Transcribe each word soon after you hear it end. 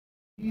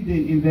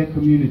leading in their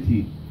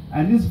community.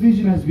 And this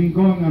vision has been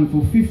going on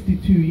for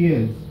 52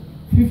 years.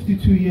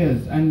 52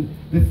 years. And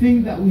the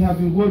thing that we have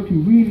been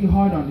working really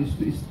hard on is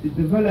to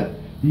develop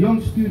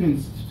young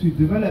students, to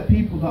develop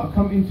people that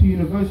come into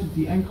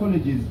university and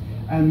colleges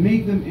and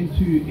make them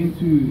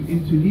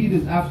into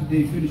leaders after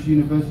they finish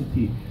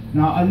university.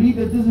 Now, a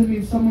leader doesn't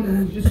mean someone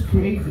who's just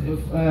creative,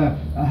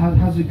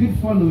 has a good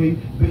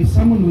following, but is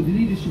someone with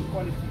leadership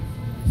qualities,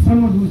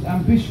 someone who's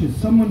ambitious,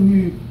 someone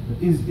who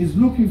is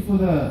looking for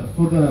the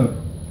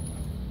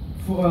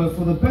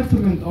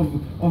betterment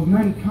of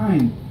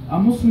mankind. A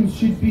Muslim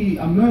should be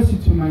a mercy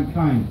to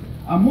mankind.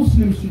 A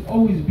Muslim should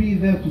always be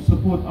there to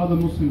support other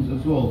Muslims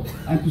as well,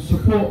 and to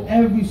support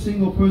every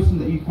single person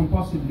that you can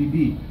possibly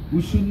be.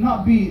 We should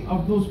not be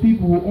of those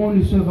people who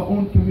only serve our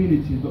own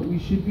communities, but we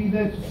should be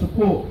there to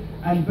support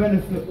and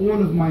benefit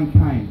all of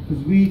mankind,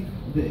 because the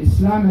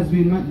Islam has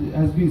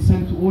been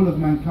sent to all of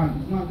mankind.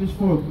 It's not just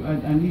for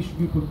a niche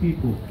group of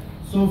people.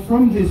 So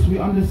from this we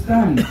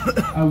understand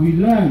and we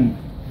learn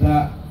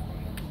that.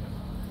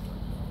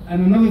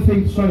 And another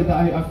thing, sorry,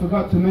 that I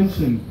forgot to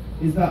mention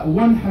is that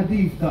one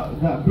hadith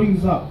that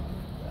brings up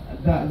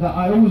that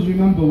I always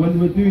remember when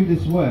we're doing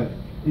this work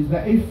is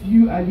that if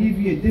you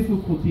alleviate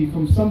difficulty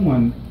from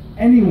someone,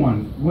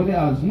 anyone, whether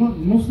it's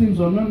Muslims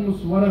or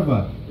non-Muslims,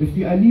 whatever, if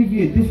you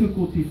alleviate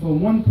difficulty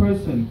from one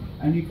person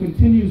and you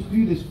continue to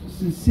do this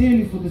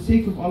sincerely for the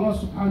sake of Allah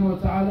subhanahu wa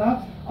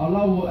ta'ala,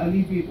 Allah will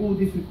alleviate all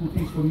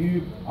difficulties from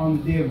you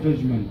on the Day of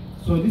Judgment.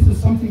 So this is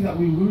something that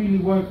we really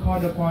work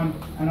hard upon,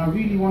 and I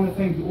really want to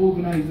thank the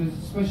organizers,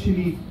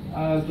 especially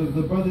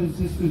the brothers and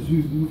sisters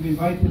who've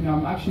invited me.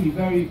 I'm actually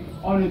very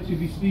honored to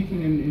be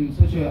speaking in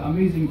such an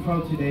amazing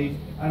crowd today,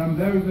 and I'm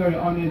very, very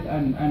honored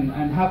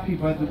and happy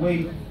by the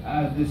way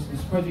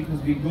this project has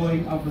been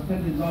going. I've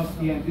attended last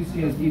year, and this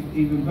year is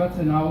even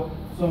better now.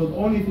 So the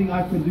only thing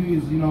I can do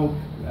is,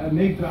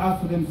 make dua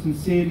for them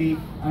sincerely,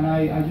 and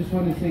I just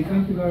want to say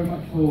thank you very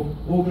much for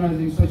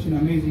organizing such an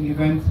amazing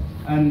event.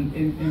 And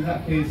in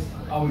that case,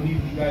 I will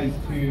leave you guys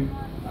to,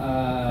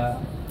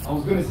 I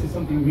was going to say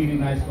something really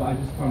nice, but I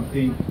just can't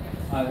think.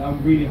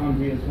 I'm really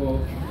hungry as well,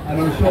 and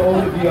I'm sure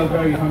all of you are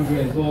very hungry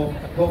as well.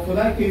 But for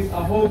that case,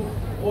 I hope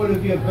all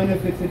of you have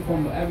benefited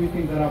from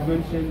everything that I've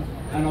mentioned,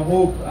 and I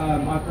hope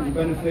I can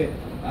benefit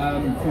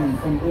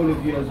from all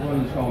of you as well,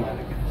 inshallah.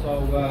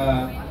 So,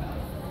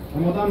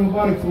 Ramadan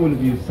Mubarak to all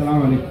of you.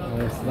 Assalamu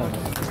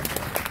alaikum.